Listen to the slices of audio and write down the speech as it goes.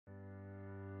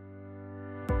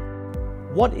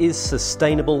What is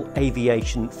sustainable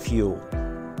aviation fuel?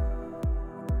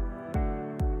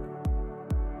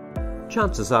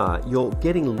 Chances are you're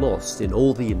getting lost in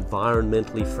all the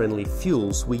environmentally friendly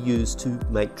fuels we use to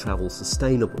make travel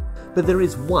sustainable. But there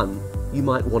is one you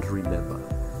might want to remember,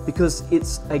 because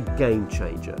it's a game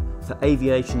changer for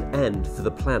aviation and for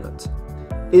the planet.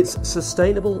 It's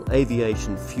sustainable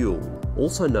aviation fuel,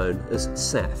 also known as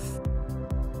SAF.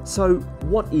 So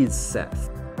what is SAF?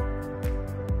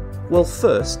 Well,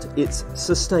 first, it's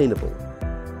sustainable.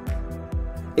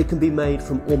 It can be made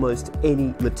from almost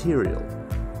any material.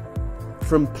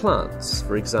 From plants,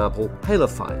 for example,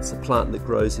 halophytes, a plant that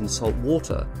grows in salt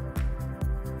water.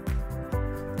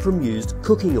 From used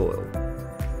cooking oil.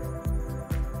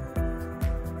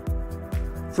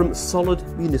 From solid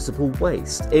municipal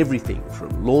waste, everything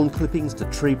from lawn clippings to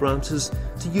tree branches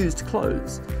to used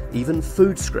clothes, even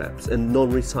food scraps and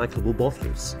non-recyclable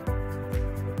bottles.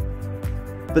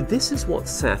 But this is what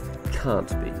SAF can't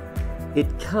be.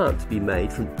 It can't be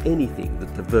made from anything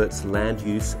that diverts land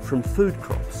use from food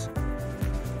crops,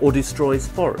 or destroys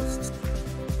forests,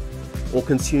 or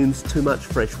consumes too much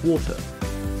fresh water,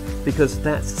 because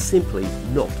that's simply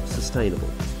not sustainable.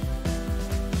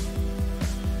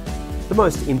 The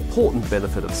most important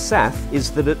benefit of SAF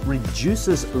is that it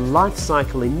reduces life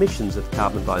cycle emissions of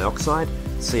carbon dioxide,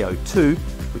 CO2,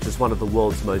 which is one of the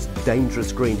world's most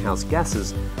dangerous greenhouse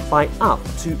gases, by up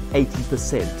to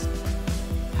 80%.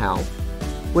 How?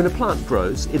 When a plant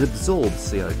grows, it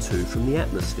absorbs CO2 from the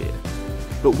atmosphere.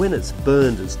 But when it's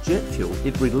burned as jet fuel,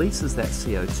 it releases that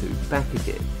CO2 back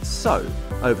again. So,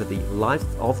 over the life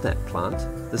of that plant,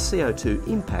 the CO2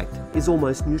 impact is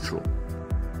almost neutral.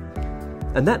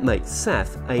 And that makes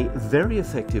SAF a very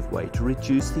effective way to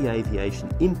reduce the aviation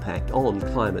impact on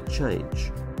climate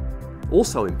change.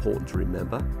 Also important to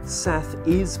remember, SAF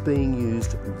is being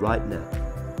used right now.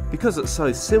 Because it's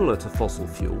so similar to fossil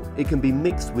fuel, it can be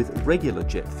mixed with regular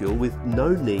jet fuel with no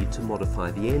need to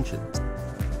modify the engines.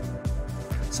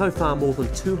 So far, more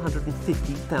than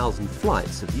 250,000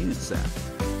 flights have used SAF.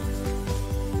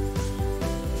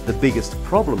 The biggest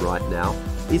problem right now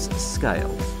is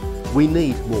scale. We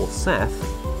need more SAF,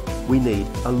 we need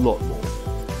a lot more.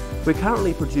 We're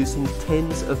currently producing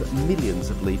tens of millions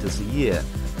of litres a year,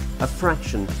 a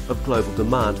fraction of global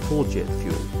demand for jet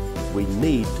fuel. We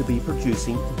need to be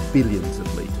producing billions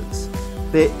of litres.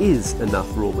 There is enough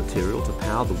raw material to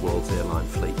power the world's airline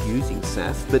fleet using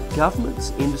SAF, but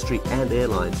governments, industry and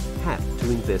airlines have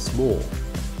to invest more.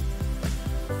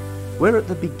 We're at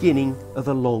the beginning of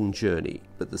a long journey,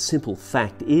 but the simple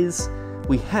fact is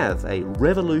we have a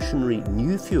revolutionary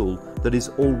new fuel that is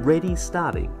already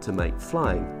starting to make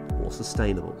flying more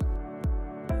sustainable.